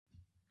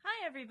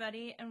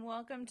everybody, and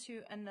welcome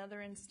to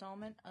another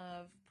installment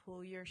of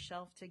Pull Your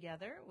Shelf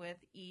Together with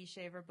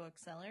eShaver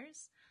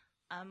Booksellers.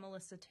 I'm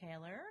Melissa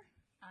Taylor.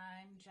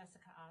 I'm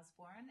Jessica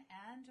Osborne,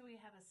 and we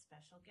have a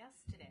special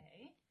guest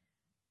today.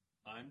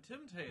 I'm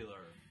Tim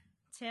Taylor.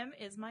 Tim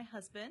is my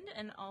husband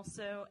and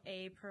also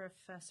a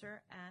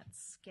professor at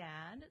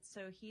SCAD,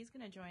 so he's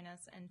going to join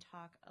us and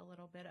talk a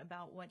little bit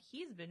about what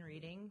he's been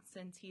reading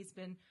since he's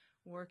been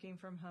working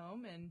from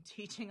home and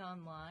teaching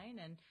online,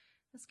 and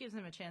this gives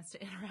him a chance to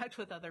interact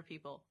with other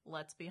people,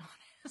 let's be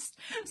honest.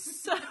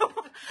 So,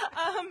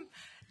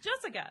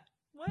 Jessica,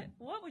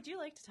 what would you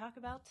like to talk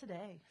about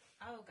today?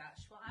 Oh,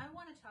 gosh. Well, I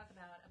want to talk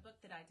about a book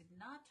that I did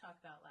not talk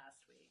about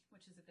last week,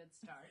 which is a good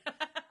start.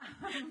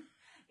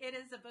 It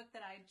is a book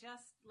that I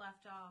just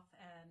left off,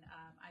 and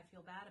I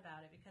feel bad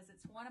about it because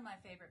it's one of my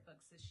favorite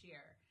books this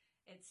year.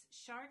 It's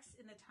Sharks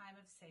in the Time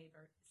of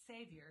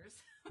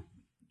Saviors.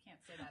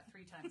 Can't say that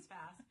 3 times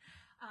fast.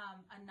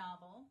 A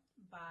novel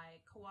by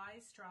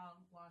Kawai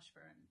Strong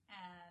Washburn,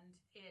 and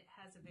it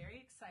has a very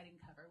exciting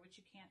cover, which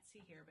you can't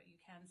see here, but you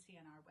can see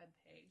on our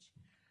webpage.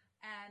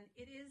 And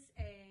it is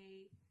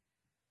a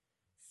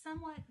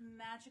somewhat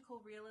magical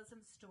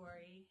realism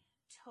story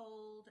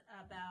told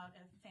about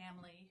a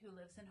family who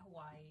lives in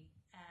Hawaii,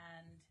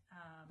 and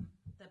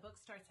the book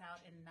starts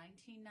out in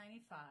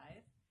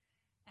 1995,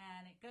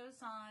 and it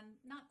goes on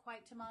not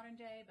quite to modern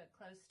day, but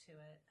close to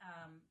it.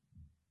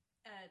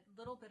 A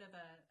little bit of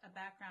a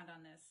background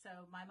on this.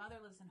 So my mother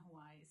lives in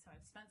Hawaii, so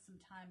I've spent some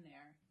time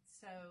there.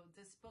 So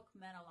this book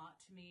meant a lot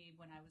to me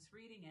when I was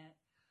reading it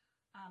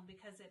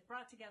because it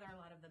brought together a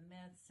lot of the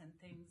myths and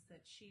things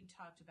that she'd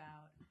talked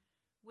about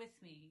with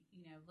me.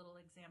 You know, little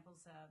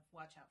examples of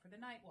watch out for the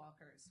night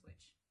walkers,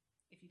 which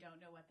if you don't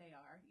know what they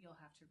are,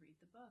 you'll have to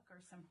read the book, or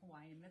some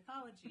Hawaiian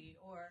mythology.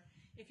 Or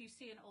if you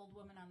see an old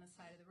woman on the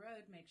side of the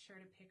road, make sure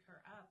to pick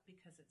her up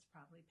because it's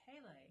probably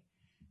Pele.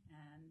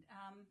 And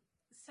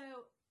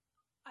so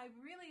I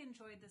really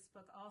enjoyed this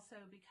book also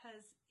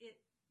because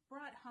it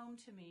brought home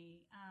to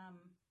me,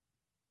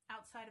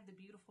 outside of the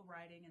beautiful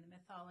writing and the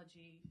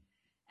mythology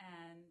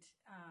and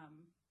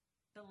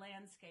the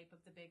landscape of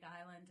the Big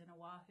Island in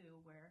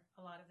Oahu, where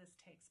a lot of this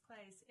takes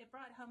place, it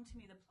brought home to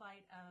me the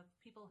plight of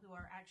people who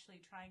are actually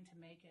trying to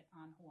make it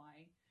on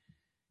Hawaii,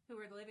 who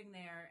are living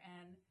there.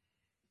 And,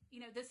 you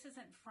know, this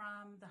isn't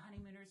from the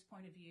honeymooner's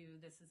point of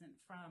view. This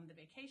isn't from the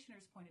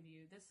vacationer's point of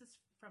view. This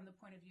is from the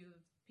point of view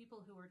of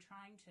people who are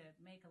trying to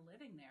make a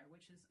living there,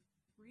 which is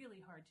really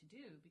hard to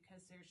do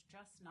because there's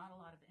just not a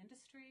lot of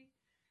industry.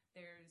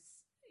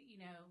 There's, you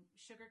know,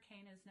 sugar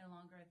cane is no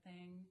longer a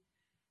thing.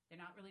 They're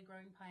not really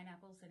growing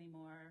pineapples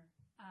anymore.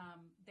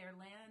 Their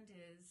land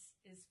is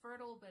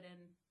fertile, but in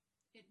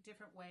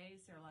different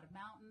ways. There are a lot of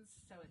mountains,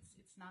 so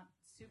it's not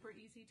super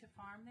easy to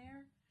farm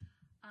there.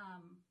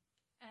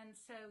 And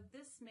so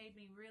this made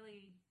me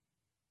really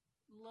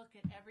look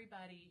at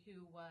everybody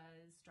who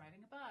was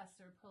driving a bus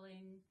or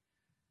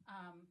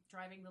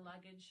driving the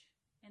luggage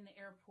in the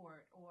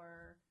airport,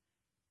 or,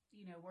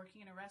 you know,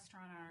 working in a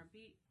restaurant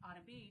on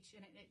a beach.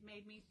 And it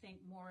made me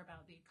think more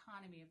about the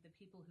economy of the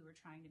people who are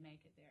trying to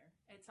make it there.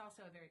 It's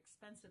also a very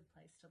expensive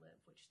place to live,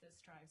 which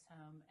this drives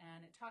home.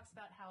 And it talks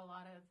about how a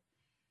lot of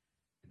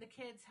the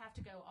kids have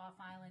to go off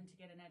island to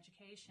get an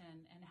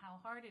education, and how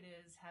hard it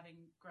is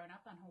having grown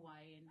up on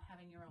Hawaii and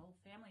having your whole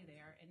family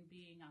there and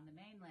being on the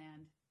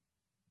mainland,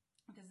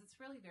 because it's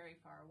really very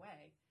far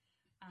away.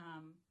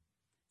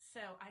 So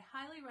I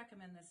highly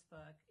recommend this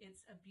book.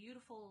 It's a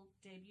beautiful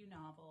debut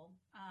novel.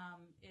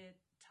 It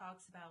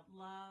talks about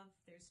love.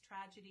 There's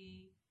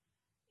tragedy.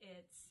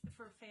 It's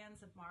for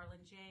fans of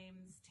Marlon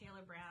James,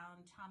 Taylor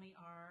Brown, Tommy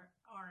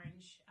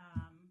Orange,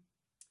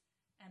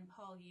 and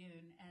Paul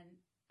Yoon.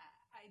 And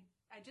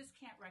I just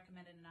can't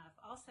recommend it enough.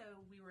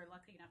 Also, we were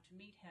lucky enough to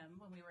meet him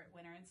when we were at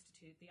Winter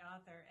Institute, the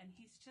author, and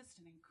he's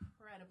just an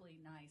incredibly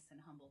nice and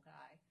humble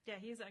guy.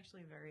 Yeah, he's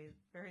actually very,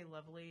 very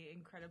lovely,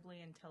 incredibly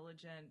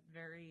intelligent,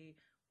 very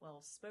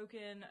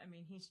well-spoken. I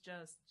mean, he's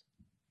just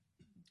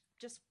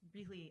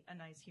really a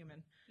nice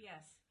human.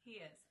 Yes,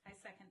 he is. I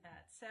second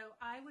that. So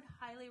I would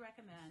highly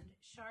recommend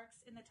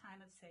Sharks in the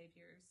Time of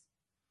Saviors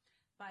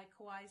by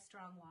Kawai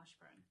Strong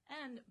Washburn.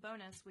 And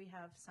bonus, we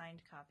have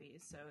signed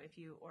copies. So if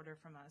you order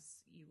from us,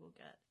 you will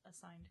get a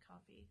signed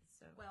copy.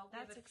 So well,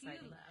 that's we have a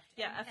exciting. few left.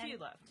 Yeah, a few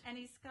left. And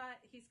he's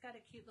got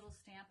a cute little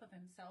stamp of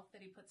himself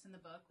that he puts in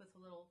the book with a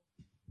little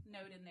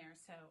note in there.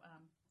 So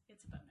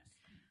it's a bonus.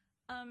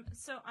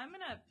 So I'm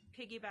going to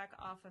piggyback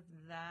off of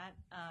that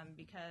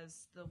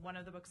because one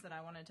of the books that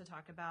I wanted to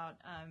talk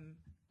about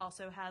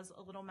also has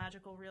a little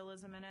magical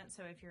realism in it.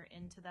 So if you're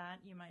into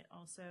that, you might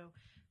also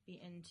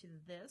be into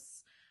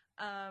this.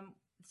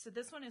 So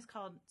this one is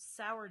called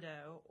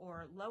Sourdough,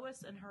 or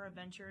Lois and Her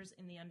Adventures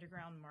in the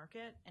Underground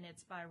Market, and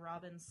it's by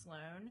Robin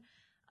Sloan.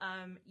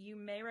 You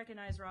may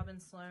recognize Robin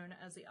Sloan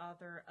as the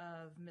author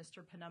of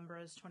Mr.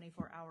 Penumbra's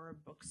 24-Hour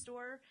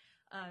Bookstore.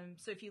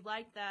 So if you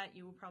like that,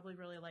 you will probably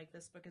really like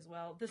this book as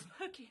well. This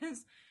book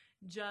is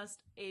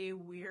just a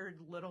weird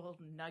little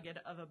nugget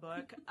of a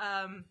book.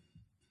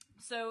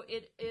 So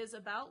it is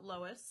about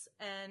Lois,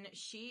 and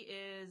she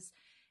is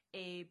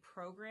a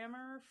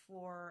programmer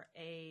for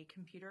a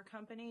computer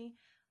company,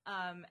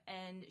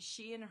 and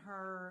she and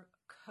her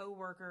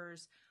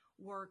coworkers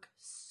work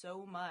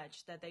so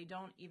much that they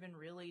don't even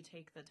really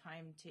take the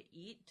time to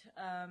eat.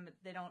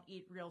 They don't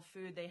eat real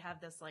food. They have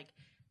this like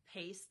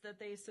paste that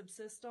they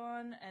subsist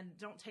on and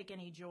don't take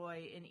any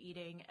joy in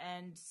eating.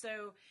 And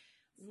so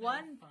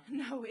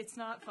no, it's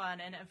not fun.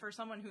 And for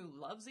someone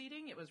who loves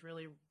eating, it was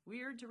really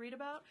weird to read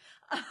about.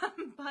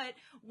 But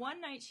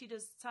one night she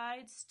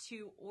decides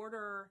to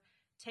order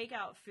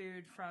takeout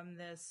food from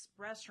this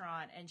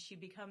restaurant, and she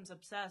becomes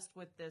obsessed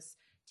with this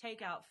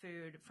takeout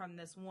food from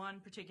this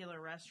one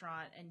particular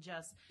restaurant and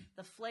just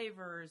the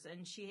flavors.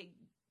 And she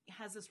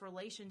has this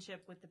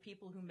relationship with the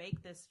people who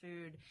make this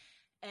food,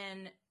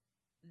 and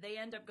they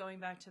end up going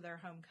back to their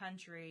home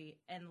country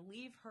and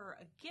leave her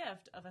a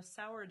gift of a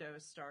sourdough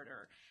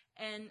starter.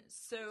 And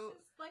so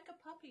it's like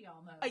a puppy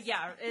almost.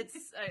 yeah, it's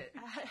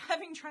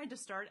having tried to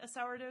start a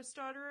sourdough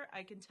starter,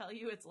 I can tell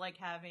you it's like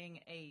having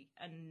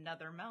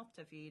another mouth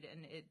to feed,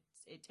 and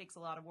it takes a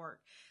lot of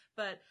work.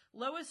 But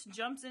Lois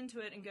jumps into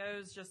it and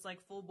goes just like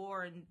full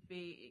bore and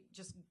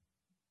just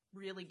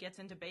really gets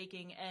into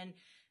baking. And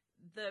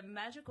the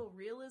magical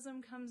realism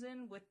comes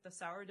in with the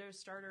sourdough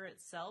starter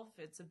itself.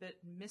 It's a bit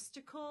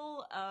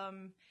mystical.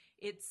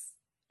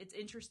 It's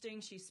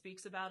interesting. She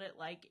speaks about it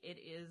like it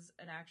is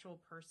an actual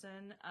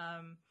person.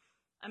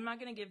 I'm not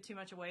going to give too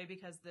much away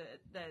because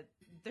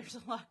there's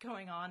a lot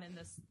going on in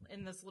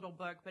this little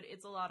book, but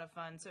it's a lot of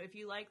fun. So if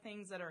you like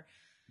things that are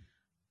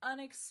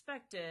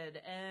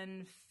unexpected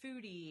and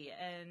foodie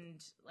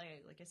and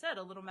like I said,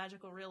 a little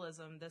magical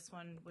realism, this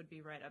one would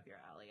be right up your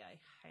alley. I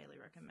highly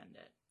recommend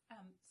it.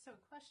 So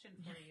question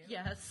for you.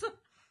 Yes.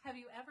 Have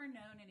you ever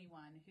known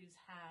anyone who's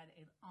had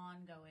an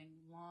ongoing,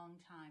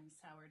 long-time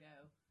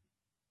sourdough?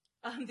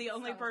 The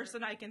only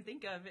person I can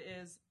think of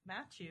is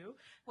Matthew.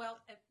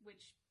 Well,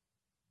 which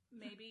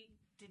maybe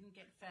didn't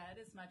get fed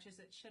as much as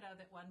it should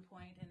have at one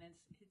point, and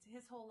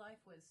his whole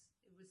life was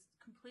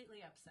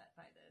completely upset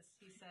by this.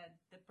 He said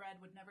that bread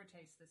would never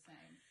taste the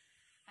same,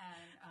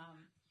 and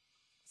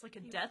it's like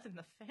a death in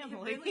the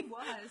family. It really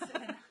was.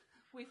 And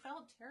we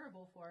felt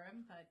terrible for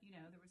him, but,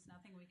 there was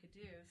nothing we could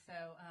do.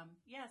 So,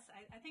 yes,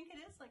 I think it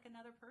is like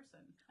another person.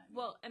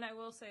 Well, and I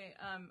will say,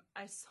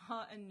 I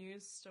saw a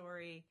news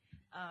story,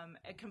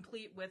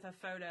 complete with a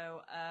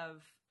photo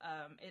of,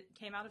 it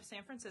came out of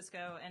San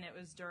Francisco, and it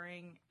was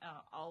during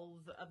all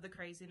of the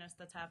craziness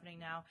that's happening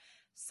now.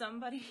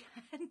 Somebody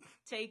had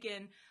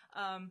taken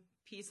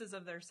pieces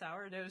of their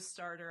sourdough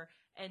starter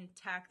and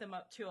tacked them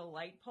up to a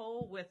light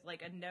pole with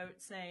like a note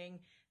saying,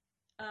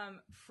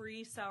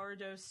 free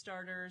sourdough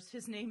starters.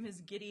 His name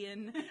is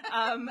Gideon.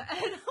 And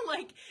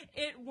like,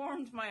 it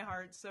warmed my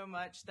heart so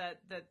much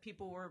that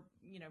people were,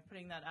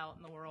 putting that out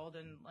in the world.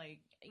 And like,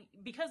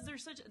 because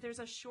there's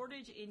a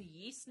shortage in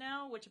yeast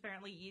now, which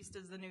apparently yeast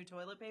is the new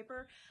toilet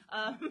paper.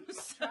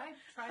 So.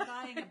 Try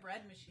buying a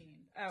bread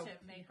machine to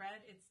make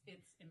bread.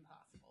 It's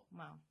impossible.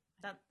 Wow.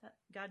 That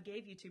God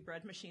gave you 2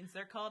 bread machines.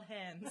 They're called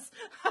hands.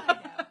 I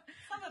know.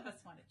 Some of us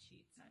want to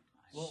cheat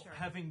sometimes. Well, Sure.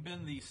 Having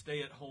been the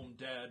stay-at-home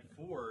dad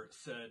for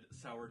said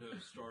sourdough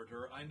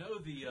starter, I know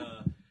the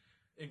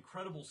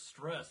incredible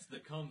stress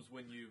that comes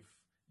when you've,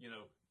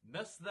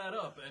 messed that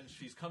up and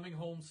she's coming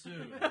home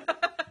soon. There's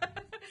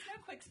no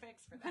quick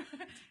fix for that.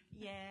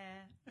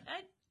 Yeah,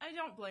 I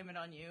don't blame it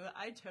on you.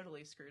 I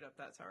totally screwed up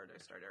that sourdough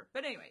starter.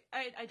 But anyway,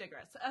 I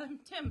digress.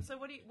 Tim, so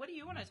what do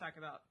you want to talk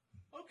about?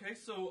 Okay,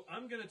 so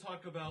I'm going to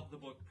talk about the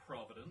book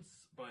Providence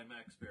by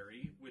Max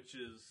Berry, which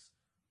is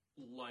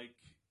like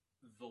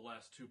the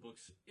last 2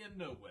 books in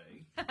no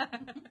way.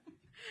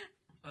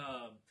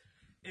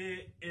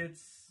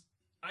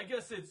 I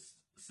guess it's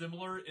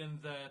similar in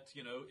that,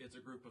 it's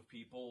a group of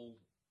people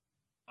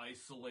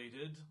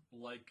isolated,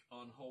 like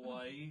on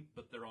Hawaii,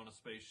 but they're on a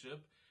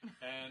spaceship,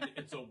 and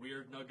it's a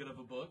weird nugget of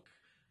a book.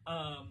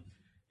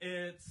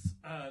 It's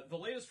the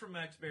latest from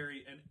Max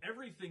Berry, and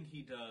everything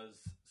he does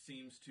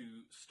seems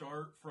to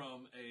start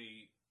from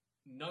a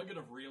nugget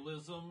of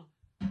realism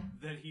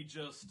that he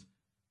just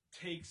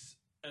takes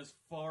as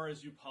far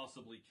as you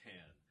possibly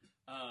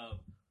can.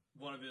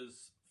 One of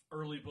his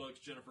early books,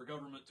 Jennifer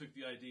Government, took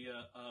the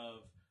idea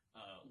of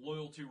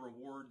loyalty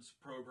rewards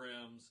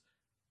programs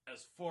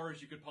as far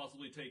as you could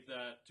possibly take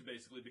that to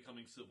basically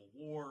becoming Civil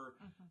War.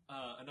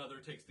 Another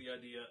takes the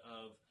idea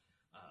of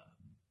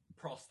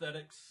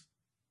prosthetics,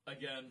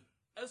 again,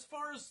 as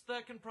far as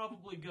that can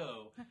probably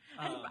go.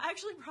 And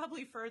actually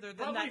probably further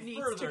than that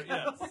needs to go.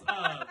 Yes.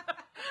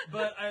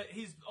 But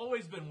he's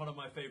always been one of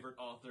my favorite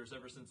authors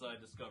ever since I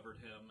discovered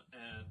him.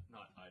 And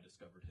not I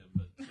discovered him,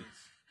 but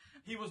since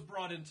he was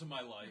brought into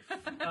my life.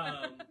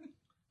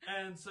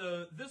 And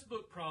so this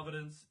book,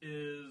 Providence,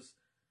 is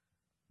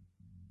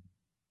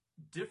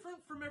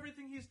different from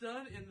everything he's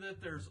done in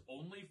that there's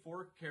only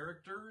 4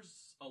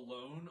 characters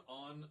alone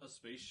on a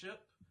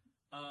spaceship.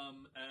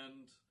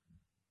 And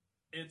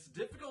it's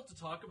difficult to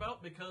talk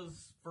about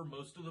because for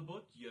most of the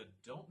book, you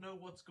don't know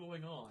what's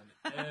going on.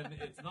 And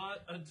it's not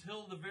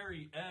until the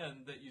very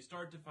end that you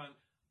start to find,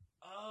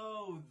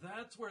 oh,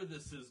 that's where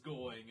this is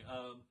going.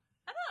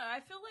 I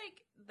feel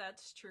like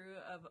that's true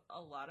of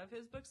a lot of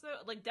his books,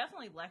 though. Like,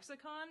 definitely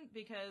Lexicon,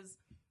 because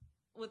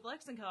with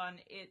Lexicon,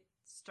 it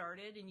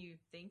started and you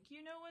think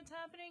you know what's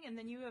happening, and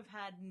then you have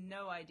had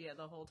no idea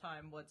the whole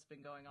time what's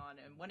been going on.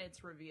 And when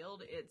it's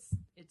revealed,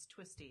 it's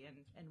twisty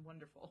and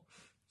wonderful.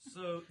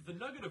 So the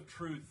nugget of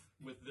truth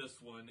with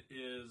this one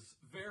is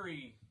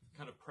very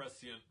kind of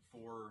prescient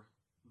for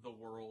the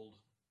world,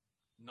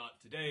 not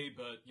today,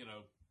 but,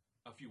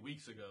 a few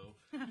weeks ago.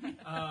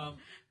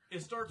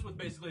 It starts with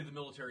basically the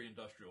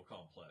military-industrial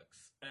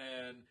complex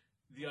and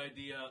the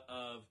idea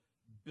of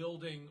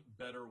building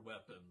better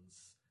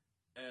weapons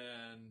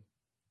and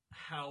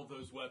how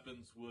those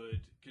weapons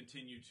would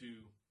continue to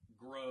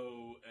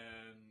grow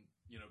and,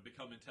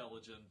 become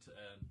intelligent,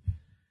 and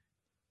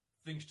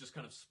things just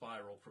kind of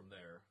spiral from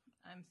there.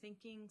 I'm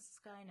thinking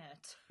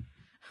Skynet.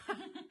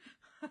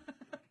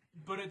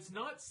 But it's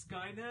not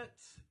Skynet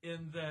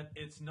in that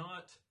it's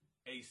not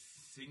a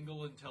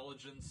single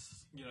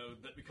intelligence,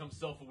 that becomes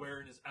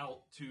self-aware and is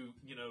out to,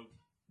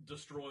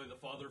 destroy the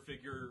father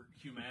figure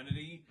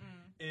humanity.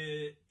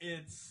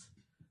 It's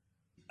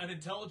an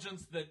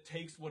intelligence that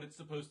takes what it's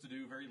supposed to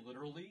do very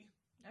literally,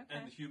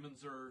 and the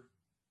humans are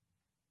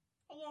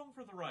along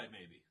for the ride,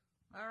 maybe.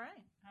 All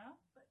right. Oh,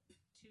 but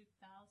 2000.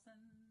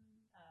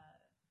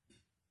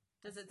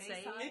 Does it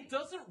Space say? Odyssey? It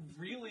doesn't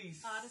really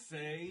Odyssey.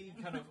 say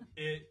kind of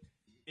it.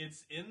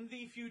 It's in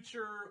the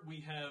future.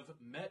 We have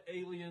met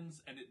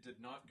aliens, and it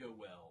did not go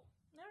well.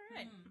 All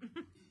right.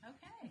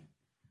 Okay.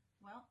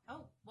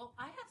 Well,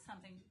 I have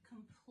something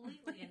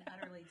completely and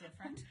utterly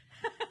different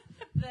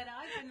that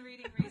I've been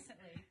reading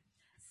recently.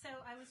 So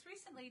I was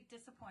recently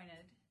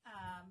disappointed,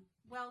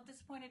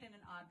 disappointed in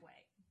an odd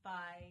way,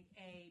 by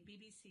a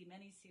BBC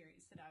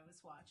miniseries that I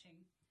was watching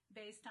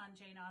based on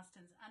Jane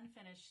Austen's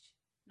unfinished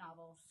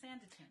novel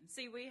Sanditon.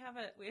 See, we have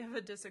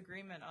a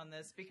disagreement on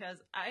this because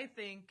I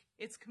think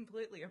it's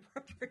completely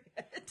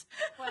appropriate.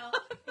 Well,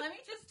 let me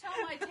just tell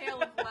my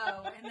tale of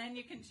woe, and then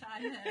you can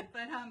chime in.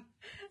 But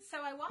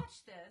so I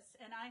watched this,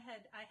 and I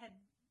had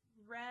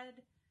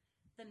read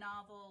the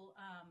novel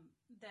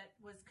that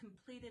was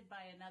completed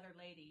by another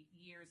lady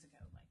years ago,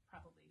 like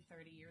probably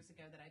 30 years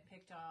ago, that I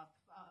picked up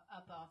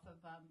off of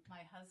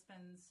my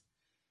husband's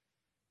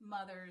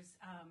mother's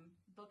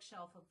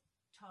bookshelf of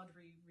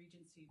tawdry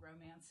Regency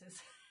romances.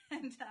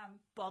 And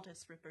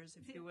Bodice rippers,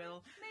 if you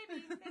will.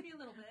 Maybe a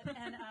little bit.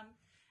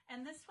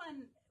 And this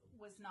one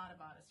was not a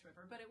bodice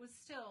ripper, but it was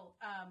still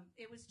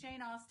it was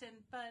Jane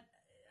Austen, but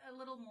a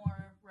little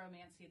more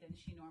romancy than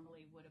she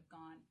normally would have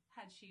gone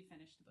had she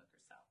finished the book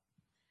herself.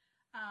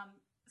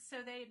 So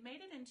they had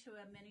made it into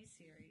a mini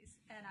series,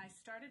 and I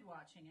started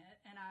watching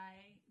it, and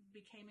I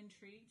became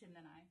intrigued, and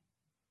then I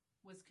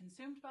was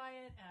consumed by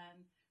it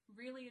and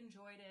really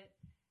enjoyed it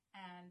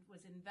and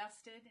was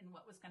invested in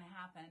what was going to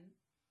happen.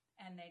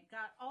 And they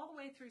got all the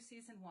way through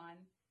season 1,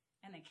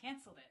 and they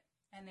canceled it.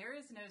 And there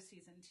is no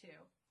season 2.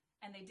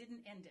 And they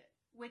didn't end it,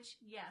 which,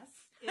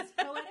 yes, is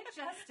poetic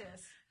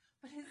justice,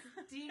 but is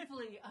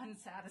deeply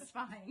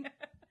unsatisfying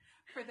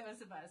for those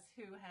of us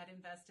who had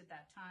invested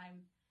that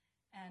time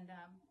and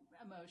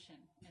emotion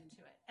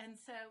into it. And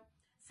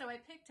so I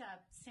picked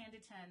up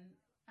Sanditon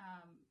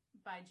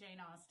by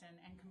Jane Austen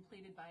and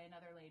completed by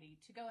another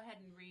lady to go ahead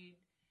and read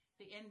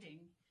the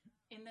ending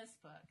in this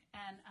book.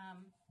 And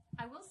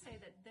I will say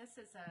that this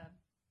is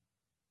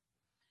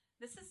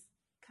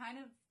kind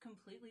of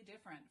completely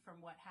different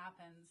from what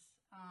happens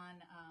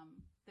on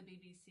the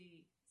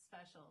BBC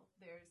special.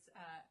 There's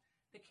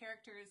the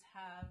characters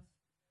have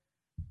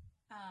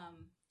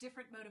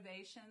different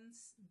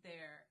motivations.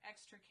 They're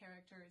extra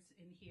characters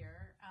in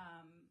here.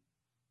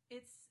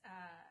 It's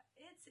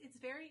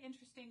very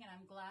interesting, and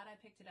I'm glad I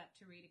picked it up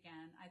to read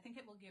again. I think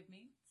it will give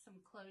me some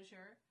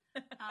closure.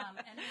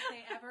 And if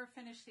they ever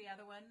finish the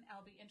other one,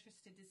 I'll be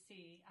interested to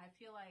see. I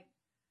feel like,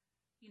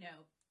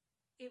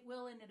 it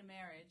will end in a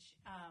marriage.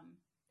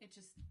 It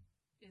just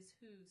is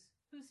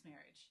whose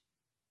marriage.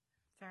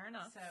 Fair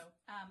enough. So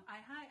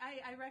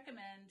I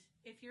recommend,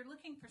 if you're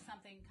looking for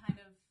something kind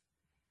of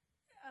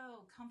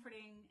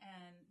comforting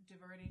and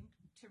diverting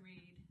to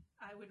read,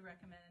 I would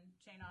recommend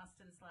Jane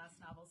Austen's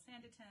last novel,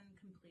 Sanditon,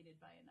 completed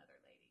by another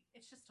lady.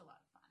 It's just a lot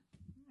of fun.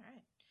 All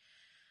right.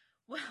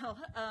 Well,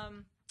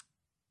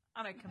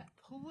 on a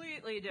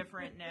completely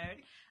different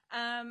note,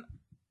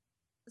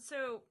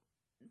 so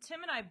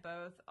Tim and I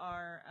both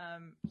are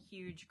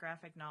huge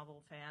graphic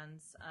novel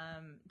fans.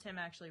 Tim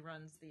actually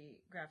runs the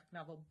graphic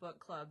novel book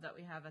club that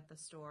we have at the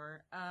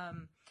store.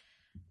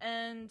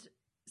 And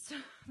so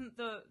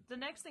the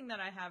next thing that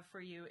I have for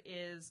you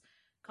is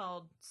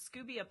called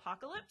Scooby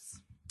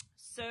Apocalypse.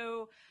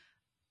 So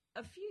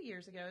a few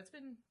years ago, it's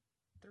been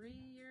 3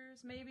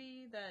 years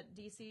maybe that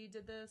DC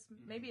did this,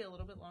 maybe a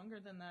little bit longer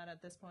than that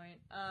at this point.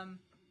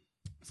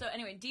 So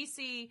anyway,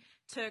 DC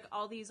took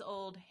all these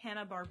old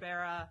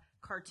Hanna-Barbera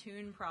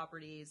cartoon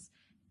properties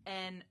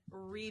and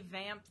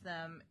revamped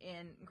them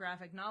in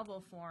graphic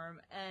novel form.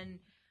 And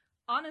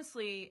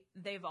honestly,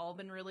 they've all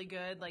been really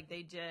good. Like,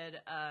 they did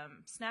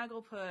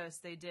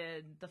Snagglepuss, they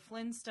did the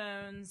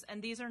Flintstones,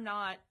 and these are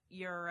not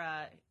your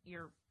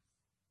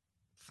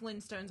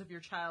Flintstones of your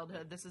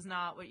childhood. This is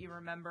not what you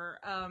remember.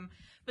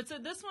 But so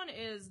this one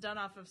is done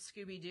off of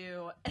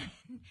Scooby-Doo. And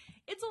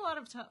it's a lot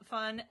of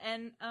fun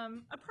and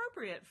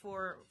appropriate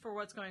for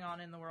what's going on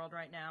in the world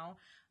right now.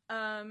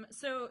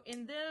 So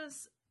in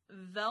this,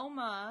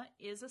 Velma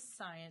is a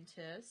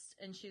scientist,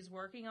 and she's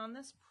working on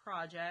this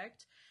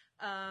project,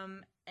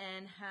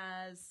 and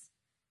has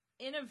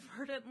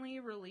inadvertently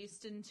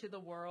released into the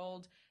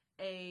world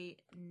a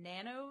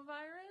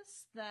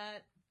nanovirus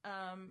that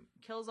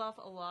kills off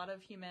a lot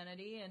of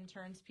humanity and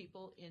turns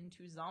people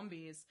into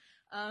zombies.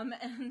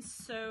 And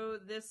so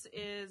this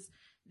is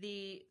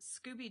the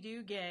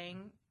Scooby-Doo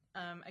gang,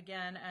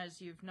 again,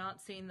 as you've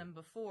not seen them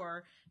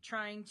before,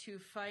 trying to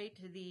fight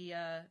the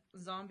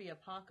zombie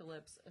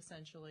apocalypse,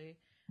 essentially.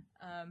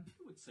 I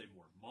would say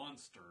more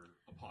monster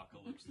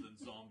apocalypse than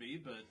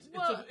zombie, but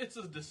Well, it's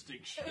a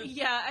distinction.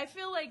 Yeah, I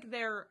feel like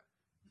they're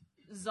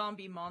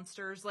zombie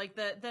monsters. Like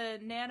the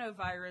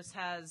nanovirus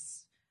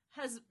has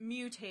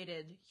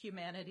mutated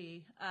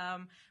humanity.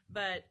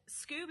 But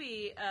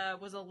Scooby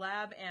was a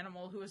lab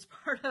animal who was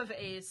part of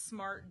a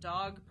smart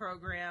dog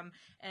program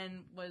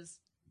and was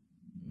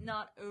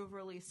not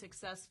overly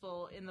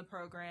successful in the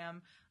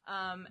program.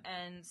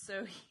 And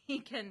so he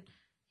can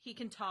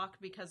talk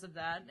because of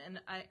that. And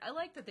I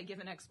like that they give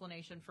an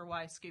explanation for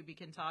why Scooby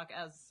can talk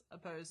as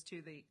opposed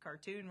to the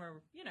cartoon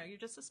where, you're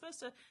just supposed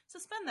to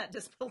suspend that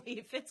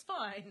disbelief. It's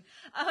fine.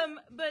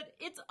 But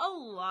it's a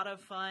lot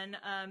of fun.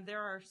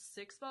 There are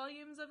 6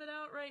 volumes of it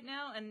out right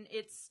now, and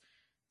it's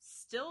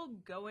still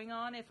going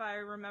on, if I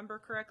remember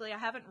correctly. I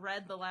haven't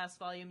read the last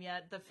volume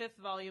yet. The 5th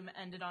volume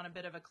ended on a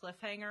bit of a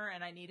cliffhanger,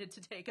 and I needed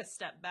to take a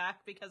step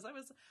back because I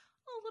was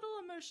a little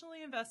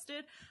emotionally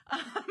invested.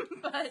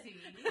 But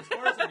as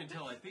far as I can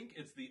tell, I think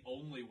it's the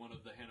only one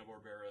of the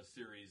Hanna-Barbera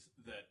series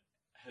that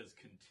has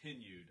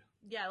continued.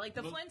 Yeah, like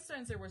the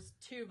Flintstones, there was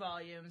 2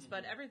 volumes,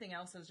 but everything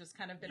else has just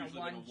kind of been a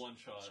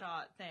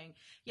one-shot thing.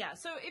 Yeah,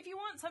 so if you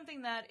want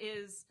something that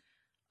is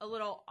a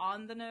little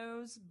on the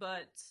nose,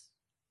 but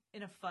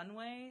in a fun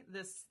way,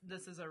 this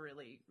is a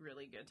really,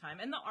 really good time.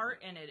 And the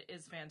art in it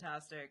is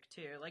fantastic,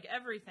 too. Like,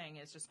 everything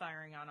is just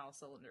firing on all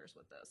cylinders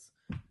with this.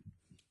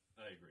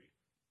 I agree.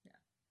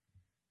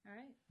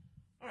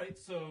 All right,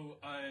 so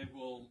I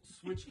will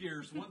switch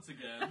gears once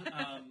again.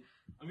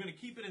 I'm going to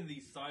keep it in the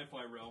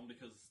sci-fi realm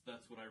because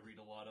that's what I read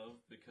a lot of,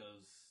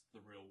 because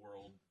the real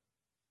world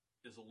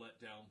is a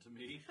letdown to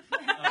me.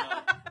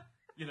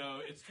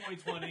 It's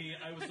 2020.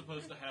 I was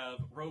supposed to have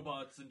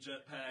robots and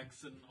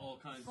jetpacks and all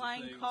kinds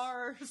Flying of things.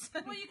 cars.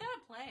 Well, you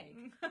gotta play.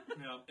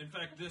 Yeah. In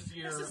fact, this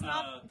year... This is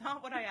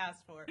not what I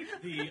asked for.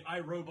 The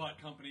iRobot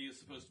company is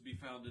supposed to be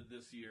founded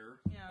this year.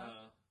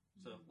 Yeah.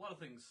 So a lot of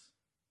things...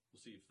 We'll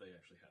see if they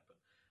actually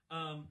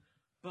happen.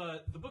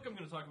 But the book I'm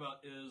going to talk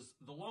about is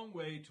The Long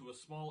Way to a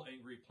Small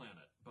Angry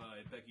Planet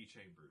by Becky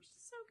Chambers.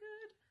 So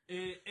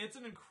good. It's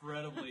an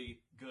incredibly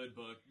good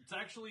book. It's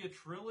actually a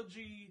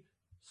trilogy,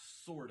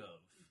 sort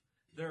of.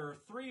 There are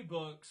 3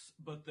 books,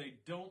 but they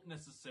don't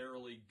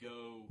necessarily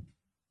go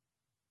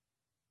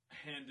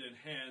hand in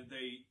hand.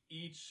 They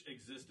each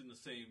exist in the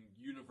same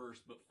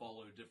universe, but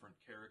follow different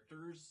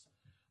characters.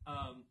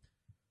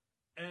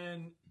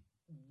 And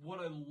what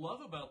I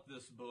love about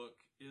this book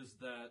is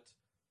that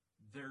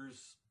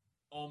there's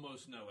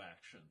almost no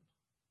action.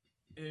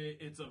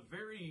 It's a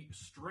very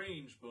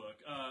strange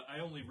book. I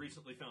only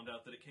recently found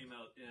out that it came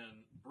out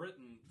in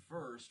Britain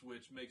first,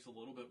 which makes a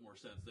little bit more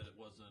sense that it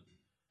wasn't...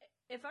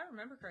 If I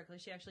remember correctly,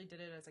 she actually did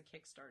it as a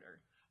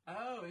Kickstarter.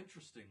 Oh,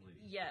 interestingly.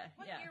 Yeah,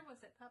 What year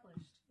was it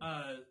published?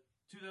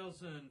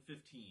 2015.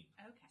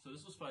 Okay. So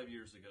this was 5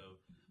 years ago.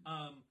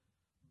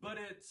 But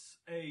it's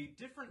a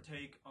different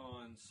take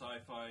on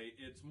sci-fi.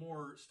 It's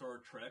more Star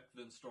Trek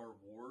than Star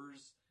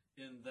Wars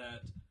in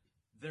that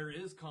there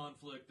is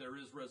conflict, there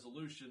is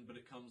resolution, but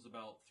it comes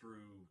about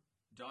through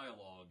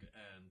dialogue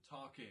and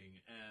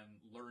talking and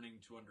learning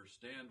to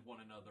understand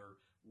one another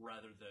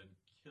rather than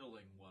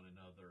killing one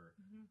another.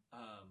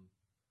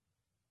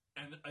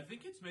 And I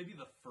think it's maybe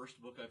the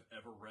first book I've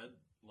ever read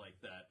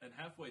like that. And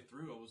halfway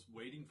through, I was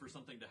waiting for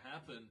something to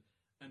happen,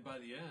 and by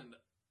the end,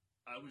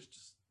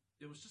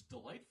 it was just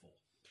delightful.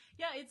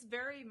 Yeah, it's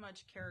very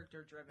much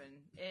character driven.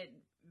 It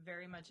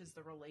very much is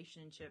the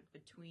relationship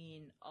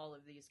between all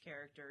of these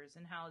characters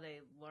and how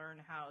they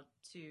learn how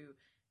to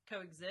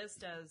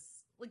coexist as,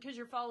 because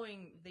you're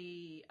following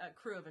the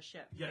crew of a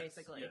ship,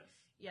 basically. Yes.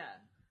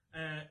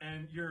 Yeah.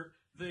 And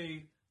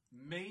the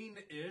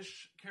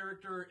main-ish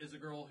character is a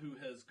girl who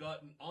has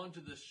gotten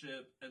onto this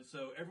ship, and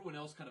so everyone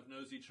else kind of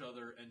knows each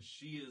other, and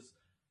she is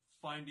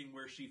finding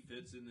where she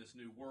fits in this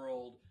new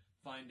world,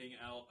 finding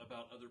out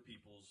about other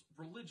people's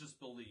religious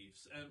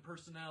beliefs and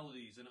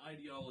personalities and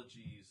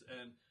ideologies,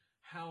 and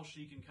how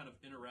she can kind of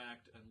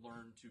interact and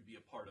learn to be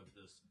a part of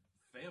this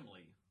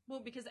family. Well,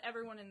 because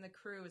everyone in the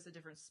crew is a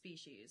different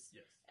species.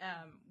 Yes.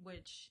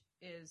 Which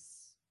is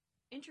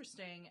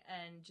interesting,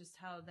 and just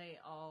how they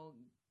all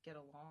get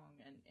along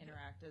and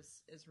interact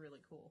is really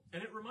cool.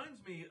 And it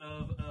reminds me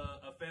of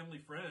a family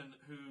friend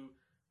who,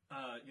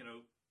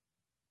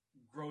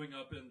 growing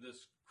up in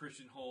this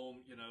Christian home,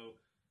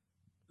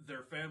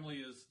 their family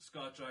is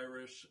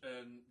Scotch-Irish,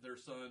 and their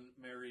son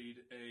married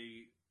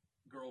a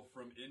girl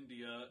from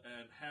India,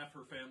 and half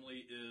her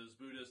family is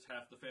Buddhist,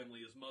 half the family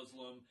is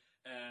Muslim,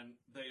 and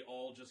they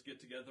all just get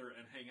together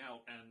and hang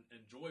out and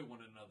enjoy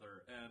one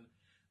another. And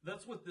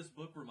that's what this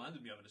book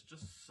reminded me of, and it's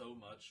just so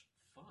much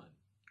fun.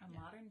 A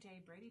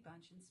modern-day Brady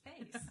Bunch in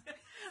space.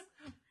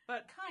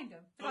 But kind of.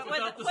 But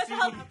without the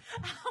without, seedy-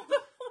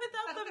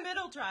 without the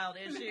middle child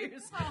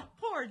issues.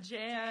 Poor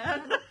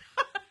Jan.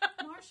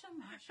 Marsha.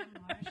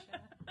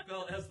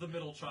 Well, as the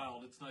middle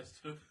child, it's nice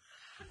to...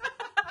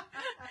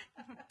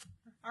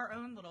 Our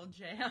own little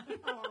Jan.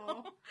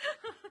 Oh,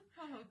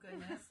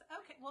 goodness.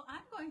 Okay, well,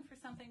 I'm going for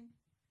something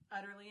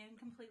utterly and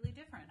completely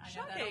different. I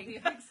know that'll be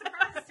a big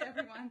surprise to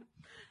everyone.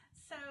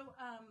 So,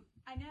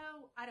 I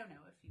don't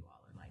know if you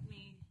all are like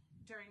me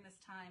during this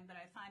time, but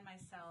I find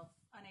myself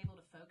unable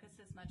to focus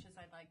as much as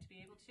I'd like to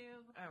be able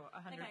to. Oh,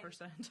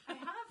 100%. I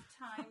have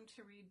time to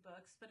read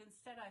books, but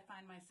instead I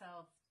find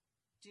myself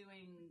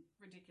doing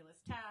ridiculous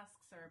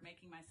tasks or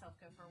making myself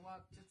go for a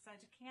walk because I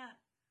just can't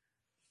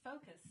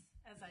focus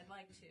as I'd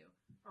like to,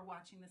 or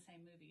watching the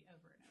same movie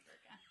over and over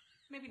again.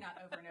 Maybe not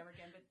over and over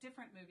again, but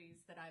different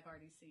movies that I've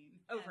already seen.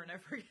 Over and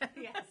over again.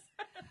 Yes.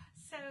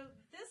 So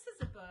this is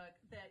a book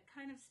that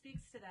kind of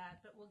speaks to that,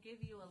 but will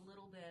give you a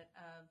little bit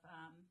of,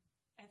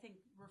 I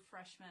think,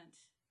 refreshment,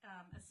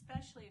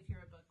 especially if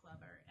you're a book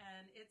lover.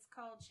 And it's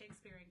called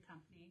Shakespeare and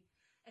Company,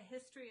 A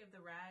History of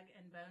the Rag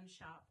and Bone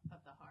Shop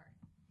of the Heart.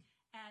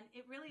 And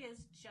it really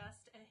is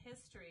just a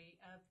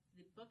history of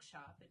the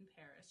bookshop in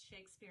Paris,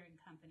 Shakespeare and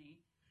Company.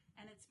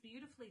 And it's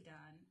beautifully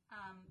done.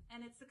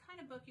 And it's the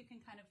kind of book you can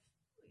flip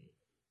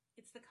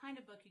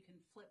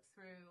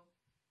through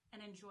and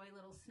enjoy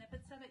little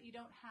snippets of it. You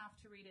don't have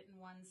to read it in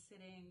one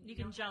sitting. You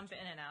can jump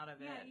in and out of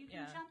it. Yeah, you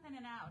can jump in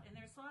and out. And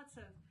there's lots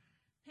of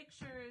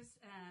pictures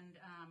and,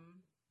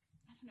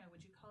 I don't know,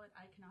 would you call it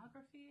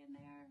iconography in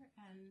there?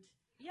 And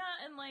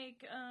yeah, and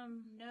like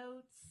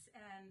notes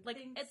and like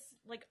things. it's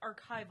like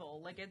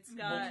archival. Like it's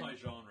got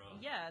multi-genre.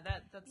 Yeah,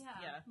 that's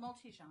yeah.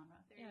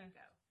 Multi-genre. There you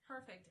go.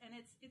 Perfect. And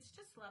it's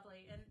just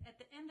lovely. And at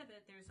the end of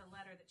it, there's a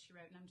letter that she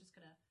wrote, and I'm just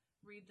going to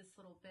read this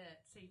little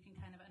bit so you can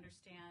kind of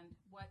understand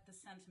what the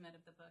sentiment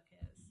of the book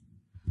is.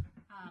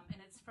 And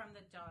it's from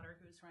the daughter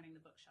who's running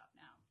the bookshop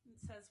now. It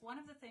says, "One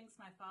of the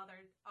things my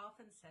father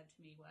often said to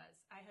me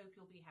was, 'I hope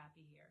you'll be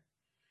happy here.'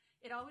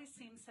 It always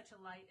seemed such a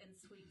light and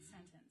sweet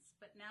sentence,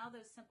 but now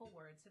those simple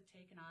words have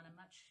taken on a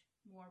much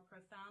more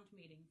profound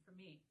meaning for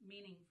me.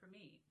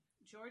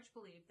 George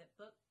believed that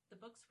the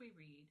books we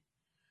read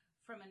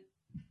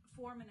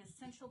form an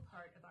essential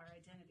part of our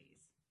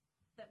identities,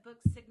 that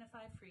books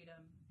signify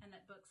freedom, and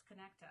that books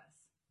connect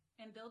us.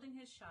 In building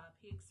his shop,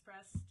 he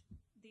expressed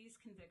these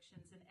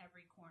convictions in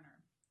every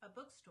corner. A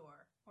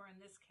bookstore, or in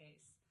this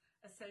case,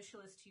 a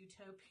socialist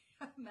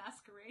utopia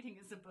masquerading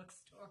as a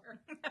bookstore,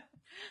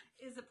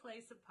 is a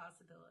place of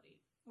possibility,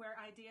 where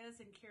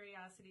ideas and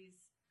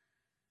curiosities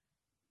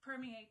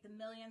permeate the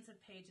millions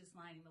of pages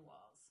lining the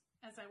walls.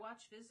 As I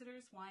watch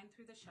visitors wind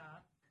through the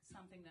shop,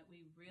 something that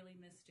we really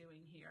miss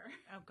doing here.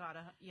 Oh God,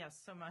 yes,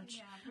 so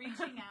much. Yeah,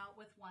 reaching out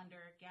with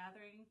wonder,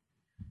 gathering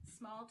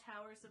small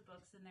towers of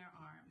books in their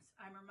arms.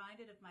 I'm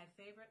reminded of my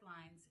favorite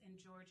lines in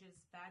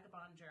George's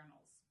Vagabond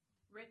Journals,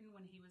 written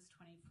when he was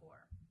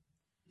 24.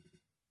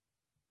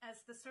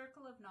 As the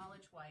circle of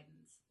knowledge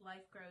widens,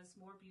 life grows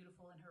more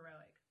beautiful and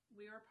heroic.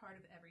 We are part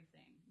of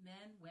everything.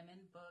 Men,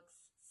 women,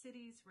 books,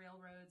 cities,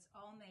 railroads,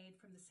 all made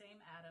from the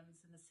same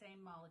atoms and the same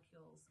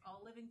molecules,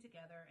 all living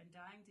together and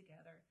dying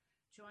together,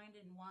 joined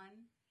in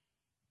one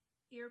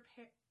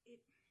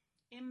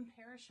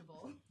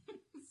imperishable,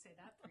 say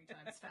that 3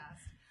 times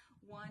fast,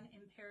 one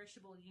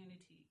imperishable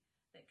unity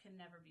that can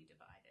never be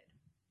divided.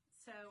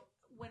 So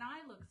when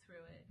I look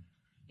through it,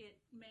 it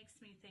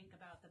makes me think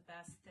about the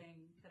best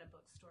thing that a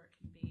bookstore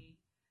can be.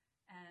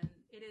 And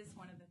it is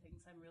one of the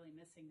things I'm really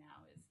missing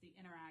now is the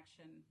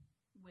interaction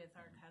with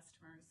our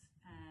customers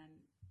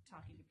and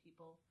talking to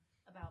people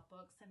about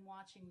books and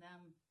watching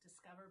them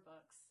discover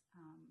books.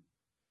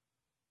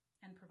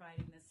 And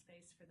providing this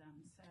space for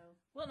them. So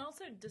well, and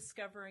also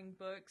discovering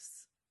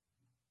books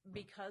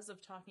because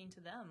of talking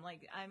to them.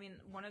 Like, I mean,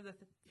 one of the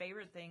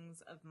favorite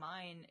things of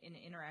mine in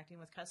interacting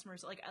with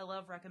customers, like I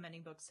love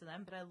recommending books to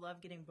them, but I love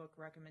getting book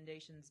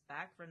recommendations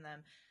back from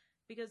them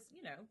because,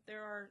 you know,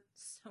 there are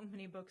so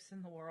many books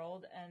in the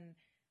world, and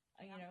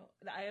you know,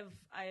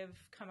 I have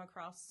come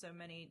across so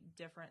many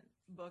different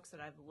books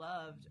that I've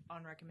loved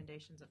on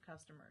recommendations of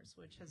customers,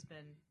 which has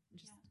been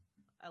just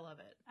I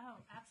love it.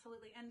 Oh,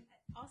 absolutely. And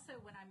also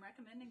when I'm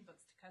recommending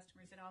books to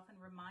customers, it often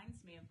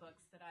reminds me of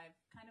books that I've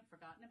kind of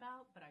forgotten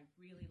about, but I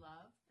really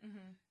love.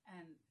 Mm-hmm.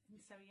 And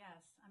so,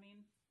 yes, I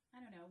mean,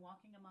 I don't know,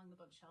 walking among the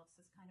bookshelves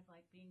is kind of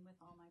like being with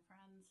all my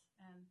friends.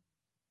 And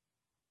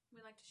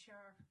we like to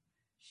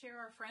share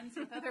our friends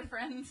with other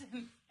friends.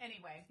 And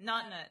anyway.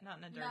 Not in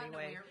a dirty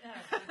way.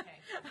 Okay.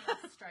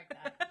 Let's strike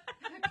that.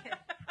 Okay.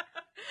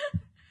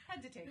 Had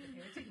to take it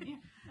here, didn't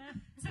you?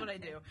 That's what I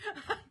do.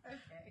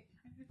 Okay.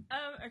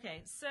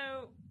 Okay,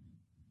 so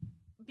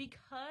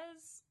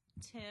because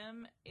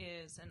Tim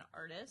is an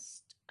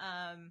artist,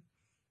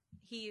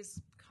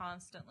 he's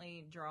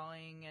constantly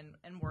drawing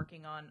and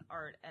working on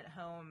art at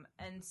home.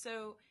 And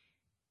so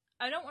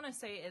I don't want to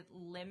say it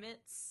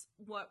limits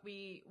what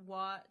we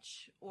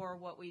watch or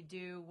what we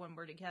do when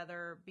we're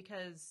together,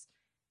 because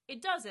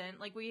it doesn't.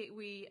 Like,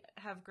 we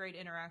have great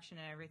interaction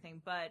and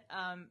everything, but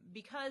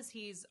because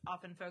he's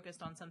often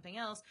focused on something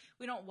else,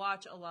 we don't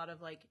watch a lot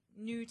of like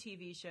new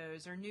TV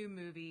shows or new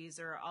movies,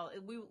 or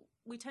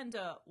we tend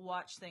to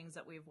watch things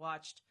that we've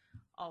watched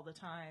all the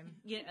time.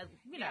 You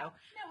know,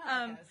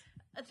 how it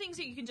goes. things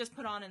that you can just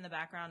put on in the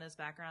background as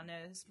background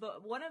news.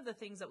 But one of the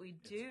things that we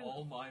do, It's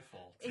all my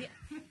fault.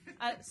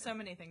 so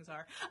many things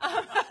are.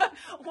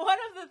 One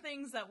of the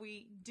things that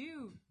we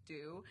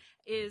do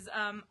is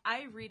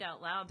I read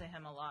out loud to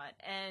him a lot,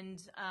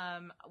 and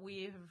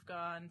we have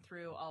gone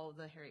through all of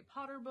the Harry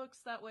Potter books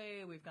that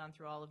way. We've gone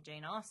through all of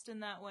Jane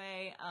Austen that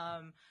way.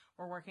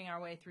 We're working our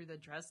way through the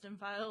Dresden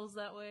Files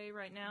that way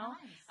right now.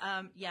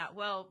 Nice. Yeah,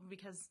 well,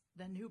 because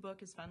the new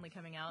book is finally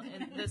coming out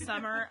in this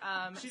summer.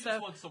 She so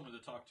just wants someone to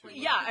talk to.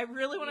 yeah, I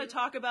really want to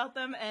talk about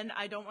them, and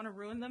I don't want to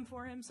ruin them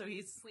for him. So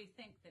We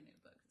think the new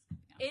book is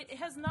coming out. it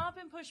has not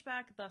been pushed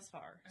back thus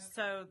far. Okay.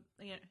 So,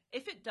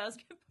 if it does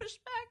get pushed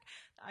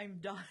back, I'm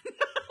done.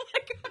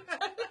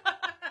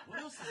 What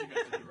else has he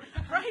got to do right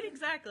now? Right,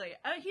 exactly.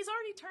 He's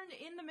already turned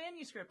in the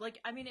manuscript. Like,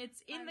 I mean,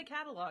 it's in the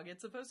catalog.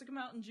 It's supposed to come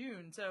out in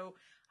June. So,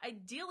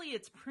 ideally,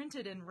 it's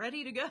printed and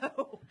ready to go.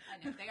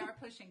 I know they are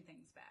pushing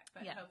things back,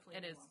 but Yeah, hopefully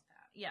it they is. won't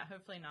that. Yeah,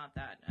 hopefully not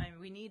that. I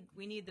mean,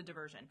 we need the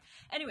diversion.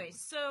 Anyway,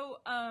 so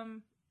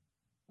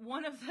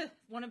one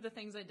of the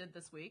things I did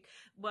this week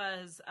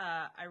was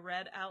I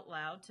read out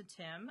loud to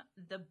Tim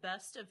The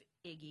Best of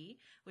Iggy,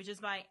 which is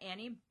by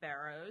Annie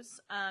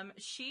Barrows.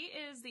 She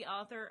is the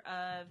author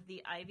of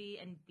the Ivy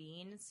and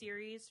Bean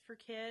series for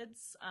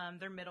kids.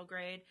 They're middle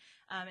grade,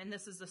 and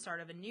this is the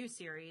start of a new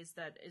series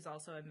that is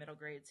also a middle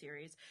grade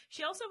series.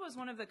 She also was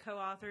one of the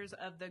co-authors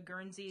of the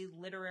Guernsey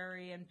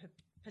Literary and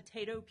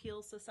Potato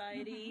Peel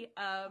Society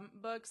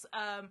books,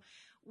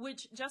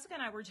 which Jessica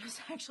and I were just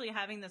actually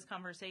having this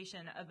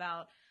conversation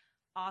about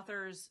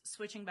authors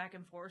switching back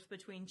and forth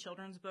between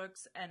children's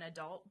books and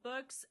adult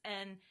books,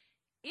 and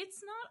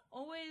it's not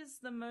always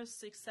the most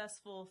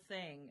successful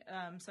thing.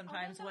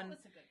 Sometimes Although when that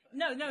was a good book.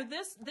 no,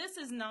 Yeah. this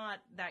is not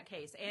that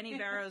case. Annie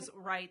Barrows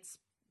writes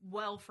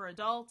well for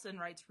adults and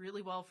writes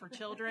really well for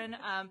children.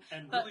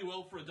 And but really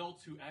well for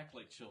adults who act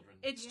like children.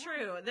 it's Yeah.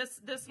 true. This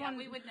Yeah, one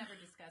we would never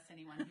discuss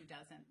anyone who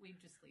doesn't. We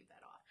just leave that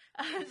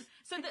off.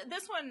 so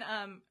this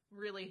one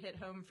really hit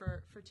home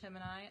for Tim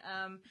and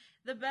I.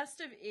 The Best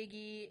of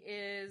Iggy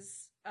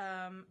is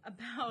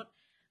about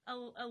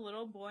a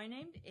little boy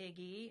named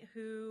Iggy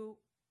who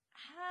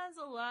has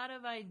a lot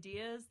of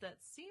ideas that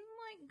seem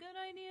like good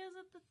ideas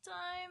at the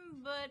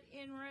time, but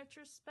in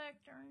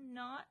retrospect are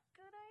not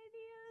good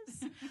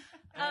ideas.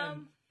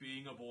 And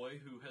being a boy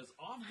who has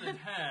often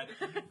had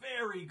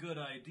very good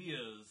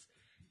ideas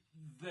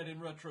that in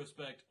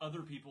retrospect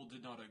other people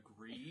did not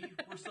agree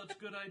were such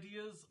good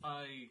ideas,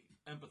 I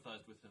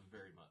empathized with him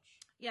very much.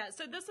 Yeah,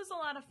 so this is a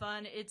lot of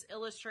fun. It's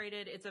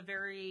illustrated. It's a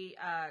very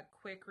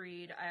quick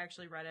read. I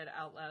actually read it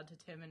out loud to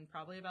Tim in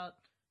probably about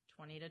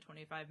 20 to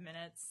 25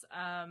 minutes.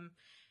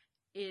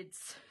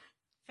 It's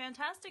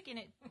fantastic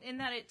in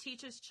that it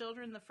teaches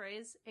children the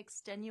phrase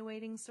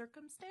extenuating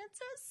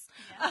circumstances.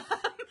 Yeah.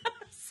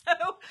 So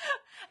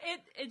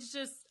it's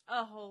just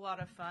a whole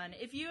lot of fun.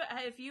 If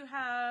you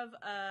have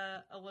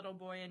a little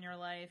boy in your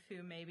life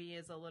who maybe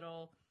is a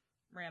little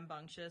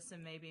rambunctious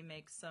and maybe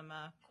makes some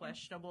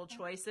questionable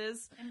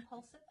choices,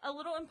 Impulsive. a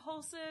little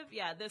impulsive,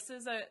 yeah, this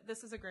is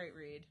a great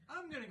read.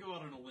 I'm going to go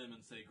out on a limb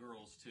and say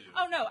girls too.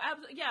 Oh no,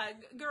 yeah,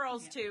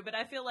 girls Yeah. too. But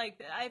I feel like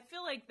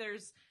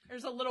there's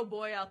a little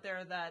boy out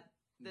there that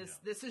Yeah.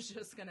 this is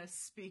just gonna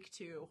speak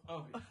to.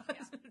 Oh,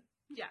 yeah.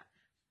 Yeah,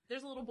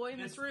 there's a little boy in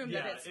this It's- room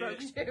yeah, that it spoke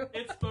to.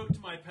 It spoke to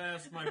my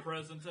past, my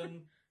present,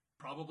 and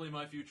probably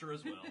my future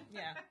as well.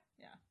 Yeah.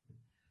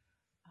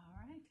 All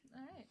right.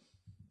 All right.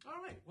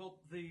 All right. Well,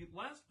 the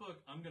last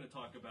book I'm going to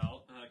talk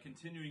about,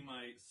 continuing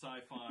my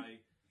sci-fi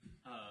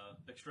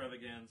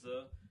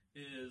extravaganza,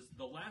 is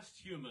The Last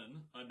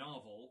Human, a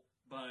novel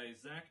by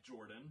Zach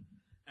Jordan.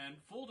 And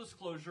full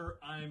disclosure,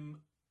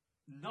 I'm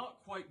not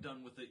quite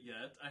done with it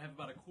yet. I have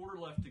about a quarter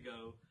left to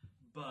go.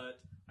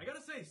 But I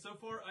gotta say, so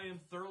far I am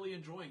thoroughly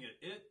enjoying it.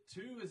 It,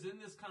 too, is in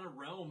this kind of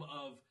realm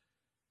of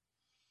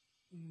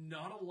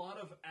not a lot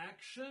of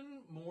action,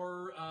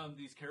 more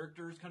these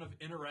characters kind of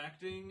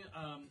interacting.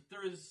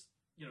 There is,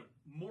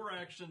 more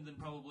action than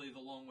probably The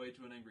Long Way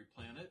to an Angry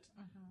Planet.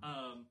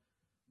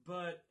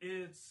 But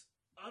it's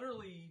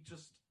utterly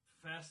just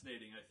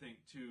fascinating, I think,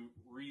 to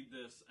read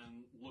this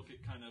and look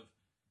at kind of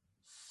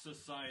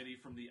society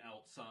from the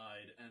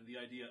outside and the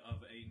idea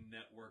of a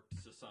networked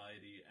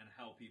society and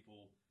how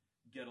people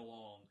get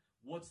along.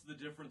 What's the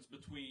difference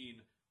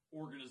between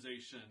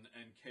organization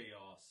and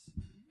chaos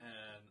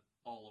and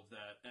all of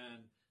that?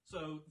 And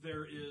so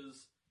there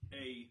is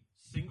a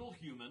single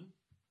human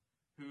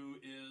who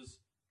is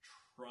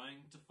trying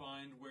to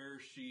find where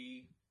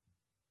she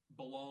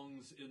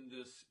belongs in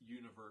this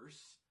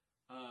universe.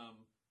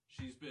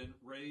 She's been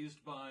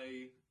raised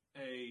by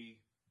a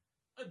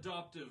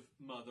adoptive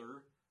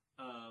mother,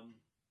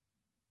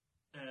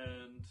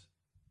 and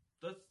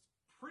that's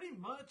pretty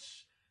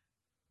much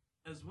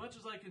as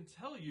I can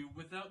tell you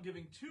without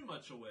giving too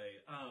much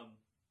away.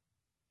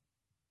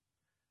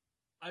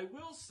 I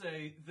will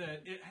say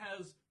that it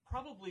has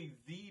probably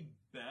the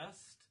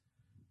best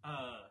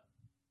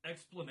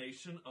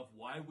explanation of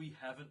why we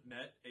haven't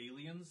met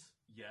aliens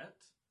yet.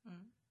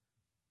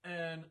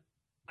 And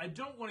I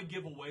don't want to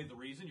give away the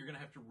reason. You're going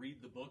to have to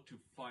read the book to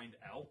find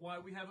out why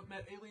we haven't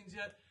met aliens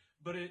yet.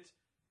 But it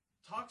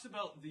talks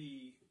about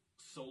the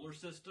solar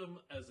system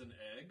as an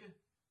egg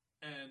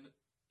and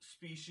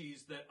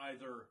species that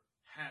either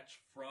hatch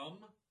from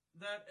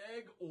that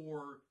egg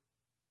or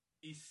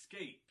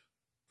escape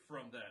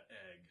from that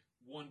egg.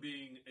 One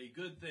being a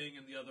good thing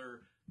and the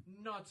other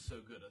not so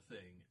good a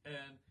thing.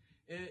 And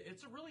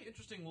it's a really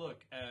interesting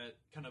look at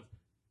kind of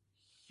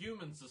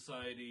human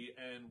society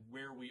and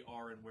where we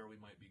are and where we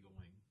might be going.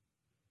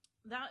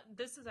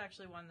 This is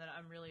actually one that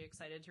I'm really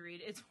excited to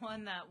read. It's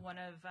one that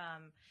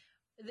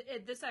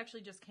this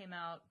actually just came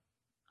out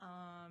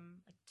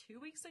like 2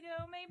 weeks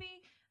ago,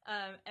 maybe.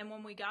 And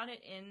when we got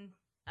it in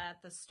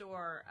at the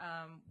store,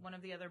 one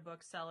of the other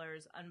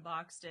booksellers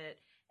unboxed it,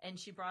 and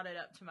she brought it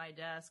up to my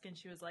desk, and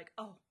she was like,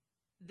 "Oh,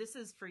 this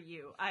is for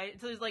you."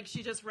 So it was like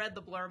she just read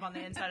the blurb on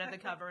the inside of the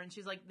cover, and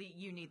she's like,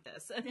 "You need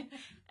this,"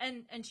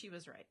 and she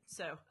was right.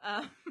 So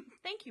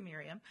thank you,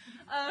 Miriam.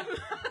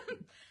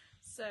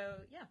 So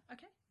yeah,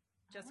 okay.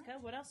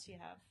 Jessica, what else do you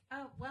have?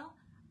 Oh, well,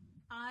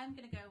 I'm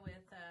going to go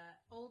with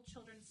old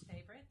children's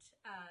favorite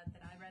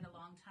that I read a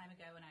long time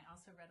ago, and I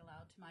also read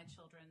aloud to my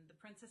children, The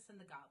Princess and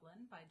the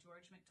Goblin by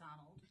George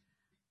MacDonald.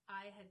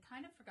 I had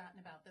kind of forgotten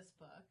about this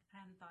book.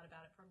 I hadn't thought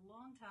about it for a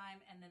long time,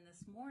 and then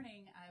this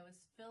morning I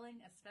was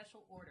filling a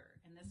special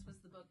order, and this was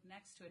the book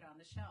next to it on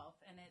the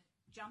shelf, and it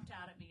jumped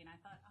out at me, and I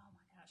thought, oh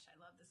my gosh, I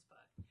love this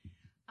book.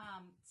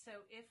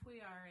 So if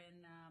we are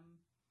in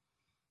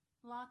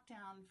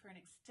lockdown for an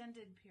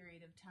extended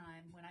period of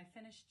time, when I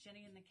finish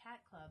Jenny and the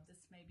Cat Club,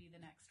 this may be the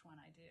next one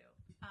I do.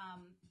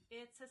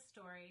 It's a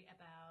story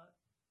about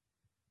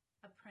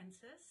a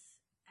princess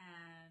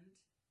and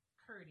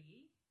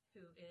Curdie,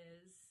 who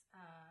is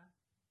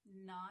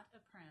not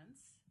a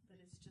prince, but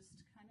is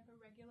just kind of a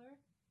regular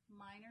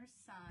miner's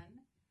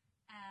son,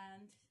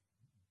 and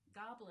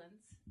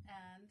goblins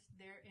and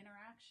their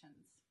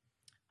interactions.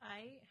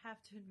 I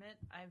have to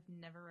admit, I've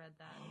never read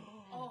that.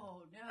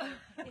 Oh no,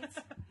 it's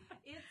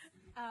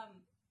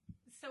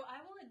so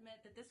I will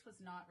admit that this was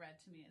not read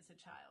to me as a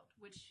child,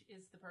 which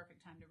is the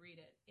perfect time to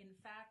read it. In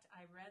fact,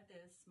 I read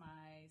this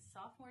my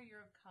sophomore year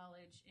of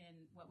college in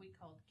what we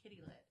called Kitty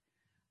Lit,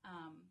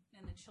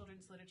 in the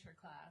children's literature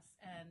class,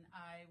 and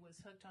I was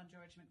hooked on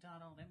George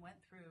MacDonald and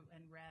went through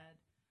and read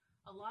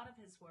a lot of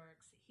his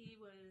works. He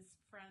was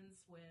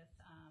friends with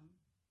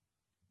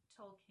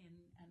Tolkien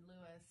and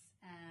Lewis,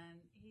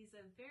 and he's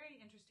a very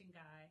interesting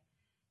guy.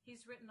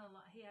 He's written a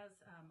lot. He has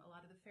a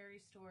lot of the fairy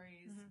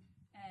stories,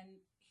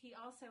 and he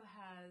also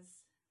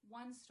has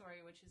one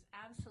story which is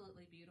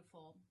absolutely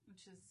beautiful,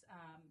 which is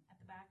At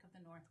the Back of the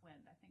North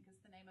Wind, I think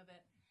is the name of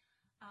it.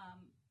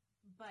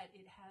 But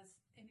it has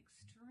an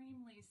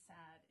extremely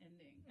sad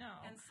ending. No.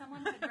 And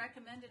someone had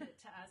recommended it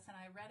to us, and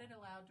I read it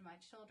aloud to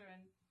my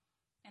children,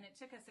 and it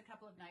took us a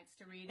couple of nights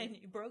to read it. And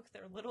you broke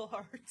their little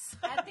hearts.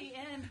 At the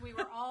end, we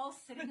were all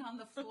sitting on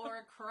the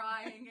floor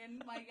crying,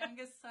 and my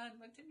youngest son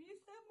looked at me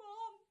and said,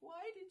 "Mom,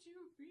 why did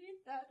you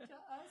read that to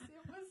us?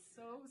 It was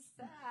so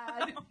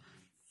sad."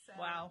 So,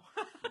 Wow.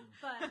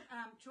 but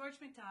George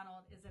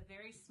MacDonald is a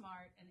very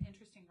smart and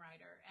interesting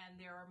writer, and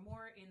there are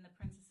more in the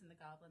Princess and the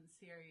Goblin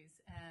series.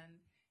 And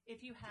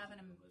if you have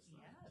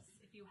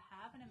if you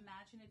have an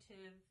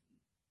imaginative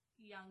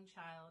young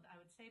child, I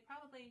would say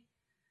probably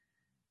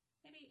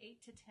maybe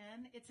 8 to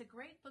 10. It's a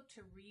great book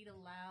to read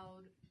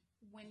aloud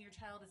when your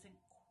child isn't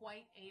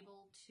quite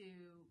able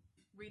to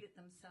read it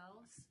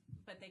themselves,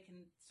 but they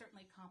can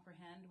certainly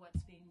comprehend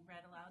what's being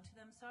read aloud to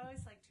them. So I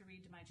always like to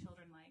read to my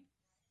children like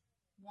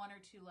 1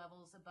 or 2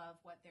 levels above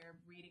what they're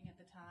reading at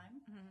the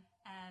time.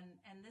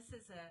 And this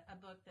is a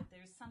book that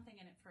there's something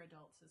in it for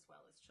adults as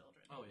well as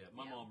children. Oh yeah,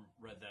 my mom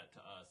read that to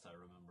us, I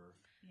remember.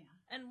 Yeah.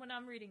 And when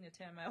I'm reading to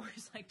Tim, I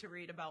always like to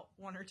read about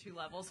 1 or 2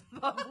 levels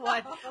above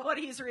what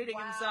he's reading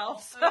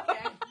himself. So.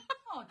 Okay.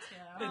 Oh,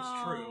 Tim. It's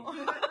true.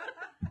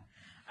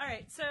 All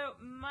right, so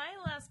my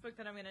last book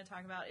that I'm going to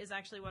talk about is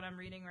actually what I'm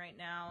reading right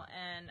now,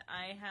 and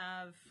I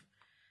have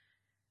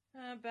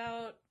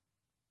about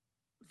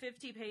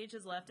 50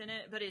 pages left in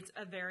it, but it's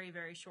a very,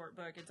 very short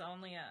book. It's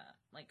only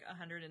like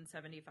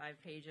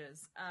 175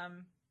 pages.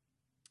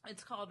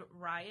 It's called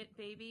Riot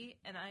Baby,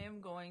 and I am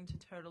going to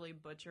totally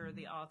butcher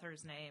the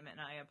author's name, and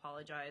I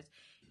apologize.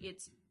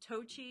 It's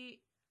Tochi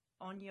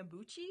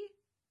Onyebuchi,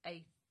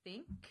 I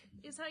think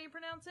is how you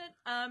pronounce it.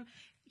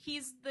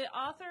 He's the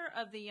author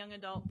of the young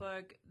adult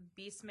book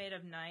Beast Made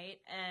of Night,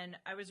 and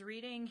I was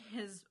reading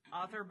his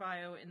author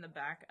bio in the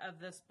back of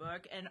this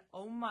book, and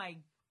oh my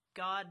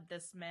God,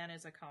 this man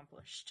is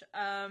accomplished.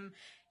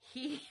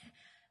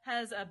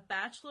 has a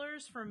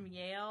bachelor's from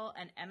Yale,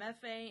 an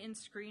MFA in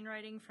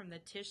screenwriting from the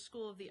Tisch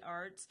School of the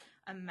Arts,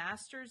 a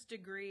master's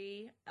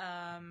degree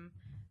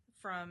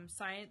from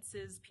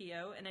Sciences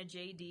PO, and a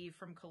JD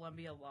from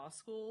Columbia Law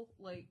School.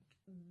 Like,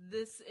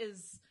 this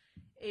is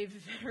a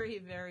very,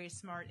 very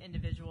smart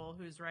individual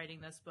who's writing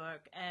this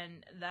book,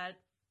 and that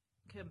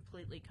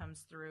completely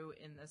comes through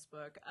in this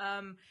book.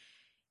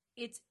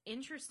 It's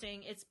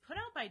interesting. It's put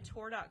out by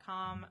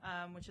Tor.com,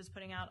 which is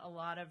putting out a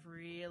lot of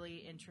really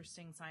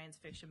interesting science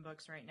fiction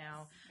books right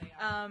now. They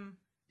are.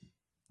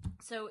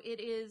 So it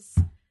is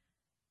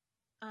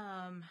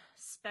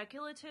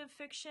speculative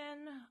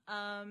fiction,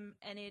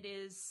 and it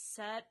is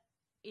set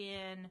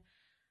in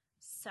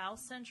South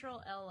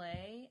Central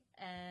LA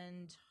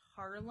and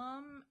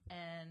Harlem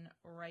and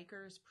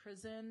Rikers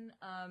Prison.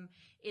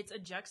 It's a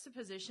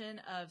juxtaposition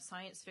of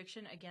science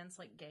fiction against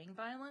like gang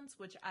violence,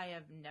 which I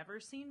have never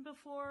seen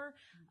before.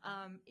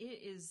 It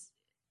is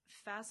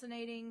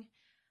fascinating.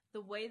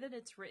 The way that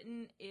it's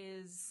written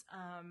is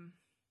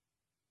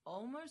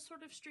almost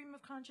sort of stream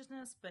of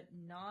consciousness, but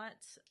not.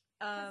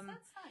 'Cause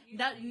that's not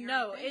usually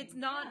your thing. It's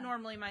not Yeah.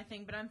 normally my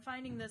thing, but I'm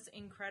finding this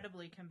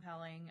incredibly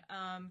compelling.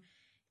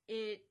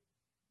 It,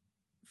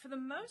 for the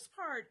most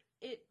part,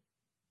 it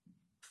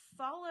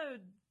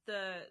followed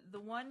the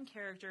one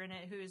character in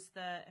it who's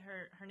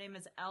her name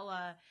is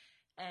Ella,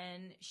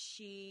 and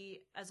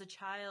she, as a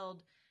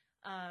child,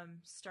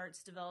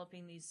 starts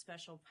developing these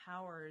special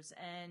powers,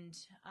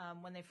 and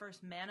when they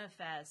first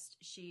manifest,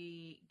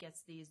 she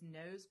gets these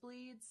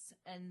nosebleeds,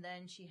 and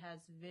then she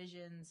has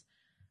visions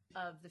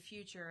of the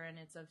future, and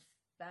it's of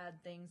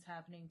bad things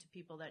happening to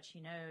people that she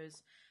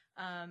knows.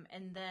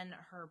 And then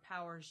her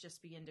powers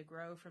just begin to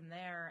grow from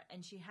there.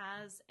 And she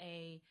has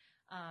a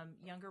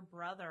younger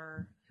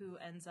brother who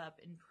ends up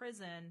in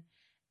prison,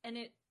 and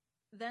it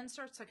then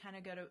starts to kind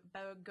of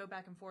go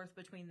back and forth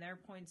between their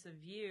points of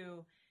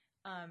view,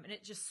 and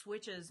it just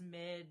switches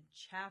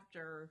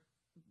mid-chapter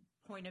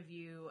point of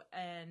view,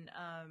 and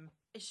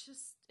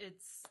it's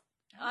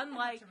I would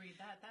unlike have to read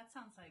that. That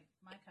sounds like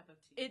my cup of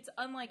tea. it's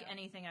unlike Yeah.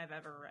 anything I've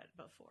ever read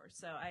before,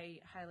 so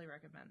I highly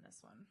recommend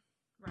this one.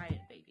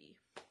 Riot Baby.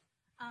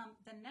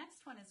 The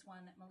next one is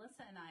one that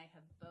Melissa and I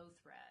have both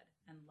read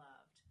and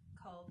loved,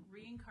 called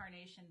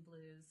Reincarnation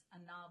Blues, a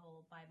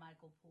novel by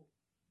Michael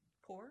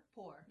Poore.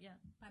 Yeah.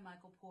 By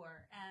Michael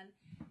Poore. And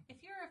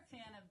if you're a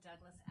fan of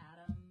Douglas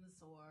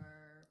Adams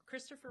or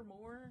Christopher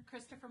Moore.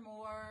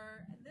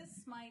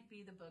 this might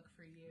be the book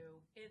for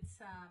you. It's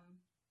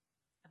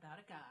about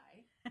a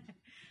guy.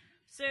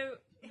 So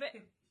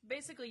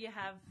basically, you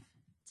have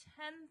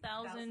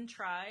 10,000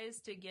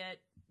 tries to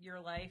get your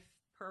life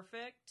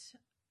perfect.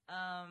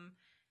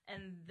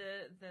 And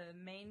the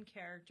main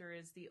character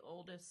is the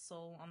oldest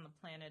soul on the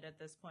planet at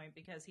this point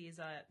because he's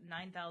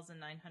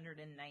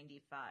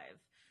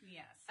 9,995.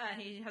 Yes.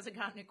 He hasn't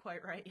gotten it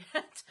quite right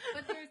yet.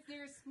 But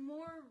there's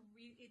more.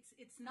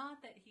 It's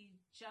not that he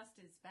just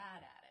is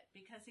bad at it,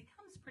 because he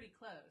comes pretty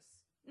close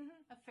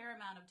a fair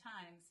amount of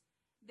times.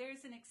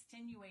 There's an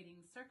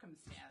extenuating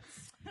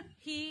circumstance.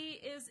 He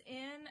is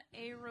in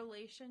a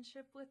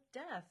relationship with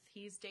Death.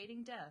 He's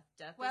dating Death.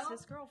 Death Well, is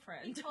his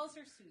girlfriend. He calls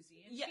her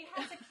Susie, and Yeah. she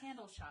has a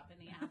candle shop in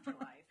the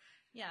afterlife.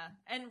 Yeah,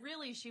 and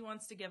really she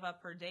wants to give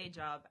up her day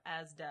job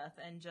as Death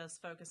and just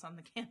focus on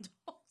the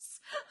candles.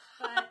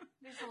 But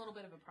there's a little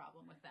bit of a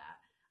problem with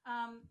that.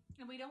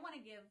 And we don't want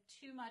to give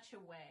too much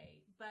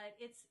away, but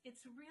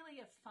it's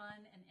really a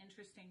fun and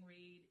interesting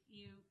read.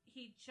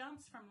 He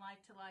jumps from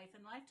life to life,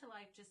 and life to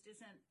life just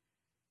isn't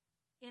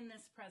in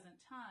this present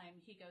time.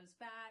 He goes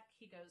back,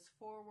 he goes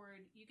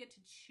forward. You get to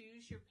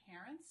choose your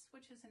parents,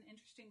 which is an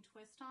interesting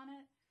twist on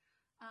it.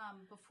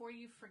 Before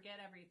you forget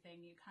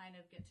everything, you kind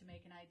of get to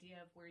make an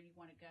idea of where you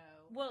want to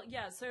go. Well,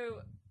 yeah,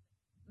 so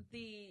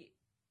the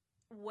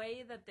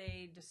way that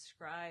they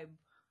describe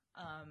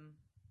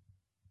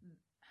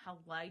how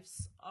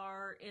lives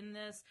are in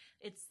this,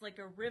 it's like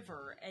a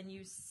river, and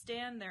you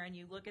stand there and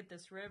you look at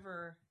this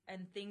river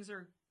and things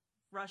are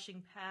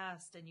rushing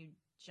past and you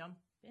jump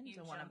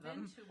into one of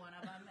them.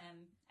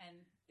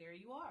 And there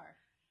you are.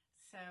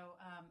 So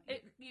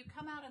you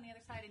come out on the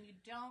other side, and you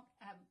don't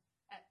have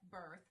at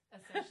birth,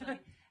 essentially,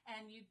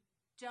 and you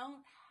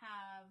don't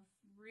have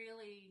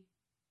really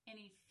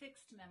any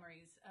fixed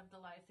memories of the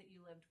life that you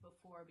lived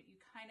before, but you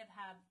kind of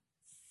have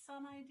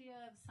some idea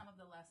of some of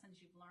the lessons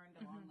you've learned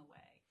along the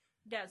way.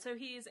 Yeah, so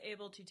he's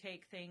able to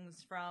take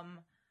things from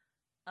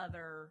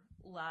other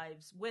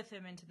lives with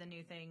him into the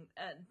new thing,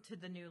 to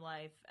the new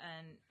life,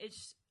 and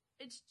it's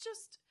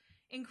just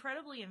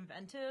incredibly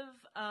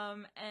inventive,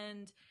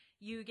 and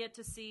you get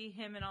to see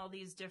him in all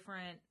these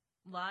different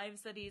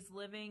lives that he's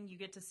living. You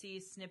get to see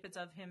snippets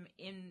of him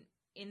in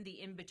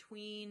the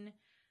in-between.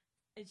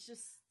 It's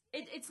just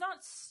it's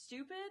not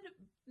stupid.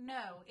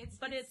 No, it's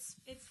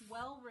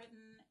well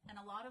written and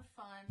a lot of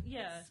fun.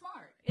 Yeah. It's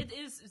smart.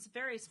 It's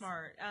very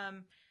smart.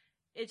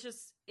 It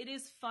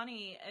is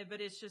funny,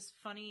 but it's just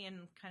funny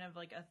in kind of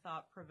like a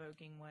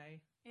thought-provoking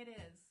way. It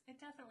is.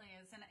 It definitely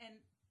is, and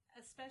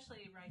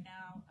especially right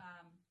now,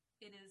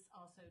 it is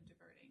also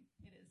diverting.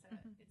 It is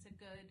it's a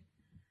good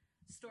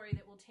story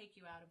that will take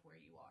you out of where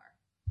you are.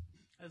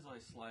 As I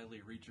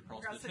slyly reach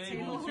across Across the the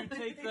table table. to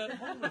take that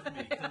home with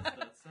me, because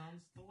that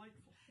sounds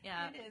delightful.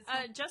 Yeah. It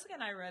is. Jessica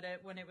and I read it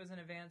when it was an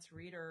advanced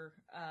reader.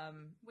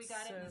 We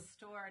got it in the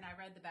store, and I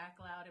read the back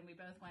aloud, and we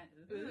both went,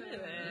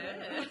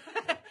 Ooh.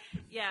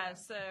 Yeah,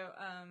 so,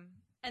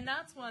 and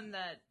that's one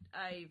that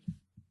I've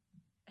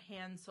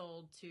hand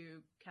sold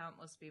to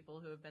countless people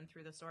who have been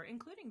through the store,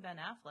 including Ben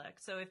Affleck.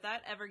 So if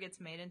that ever gets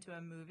made into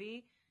a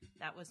movie,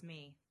 that was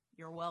me.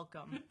 You're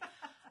welcome.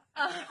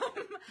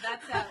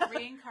 That's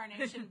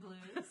Reincarnation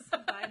Blues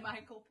by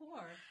Michael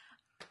Poore.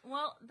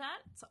 Well,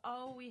 that's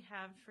all we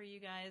have for you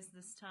guys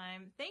this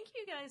time. Thank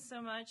you guys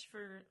so much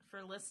for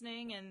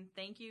listening, and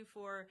thank you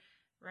for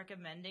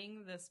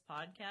recommending this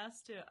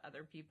podcast to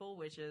other people,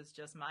 which is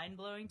just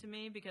mind-blowing to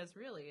me, because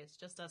really it's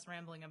just us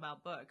rambling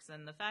about books,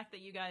 and the fact that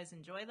you guys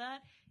enjoy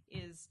that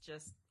is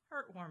just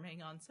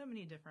heartwarming on so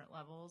many different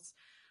levels.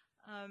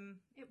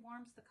 It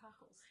warms the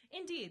cockles.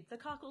 Indeed, the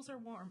cockles are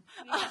warm.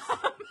 Yes.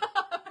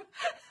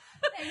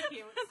 Thank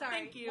you. Sorry.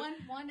 Thank you.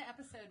 One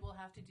episode we'll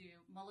have to do.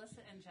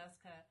 Melissa and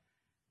Jessica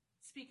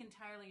speak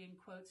entirely in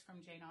quotes from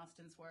Jane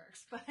Austen's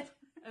works, but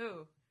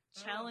Oh,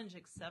 challenge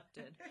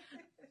accepted.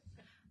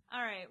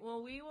 All right.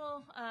 Well, we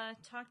will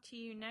talk to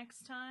you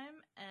next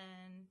time,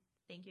 and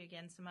thank you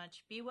again so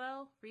much. Be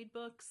well, read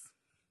books.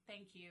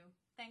 thank you.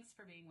 Thanks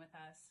for being with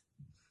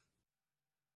us.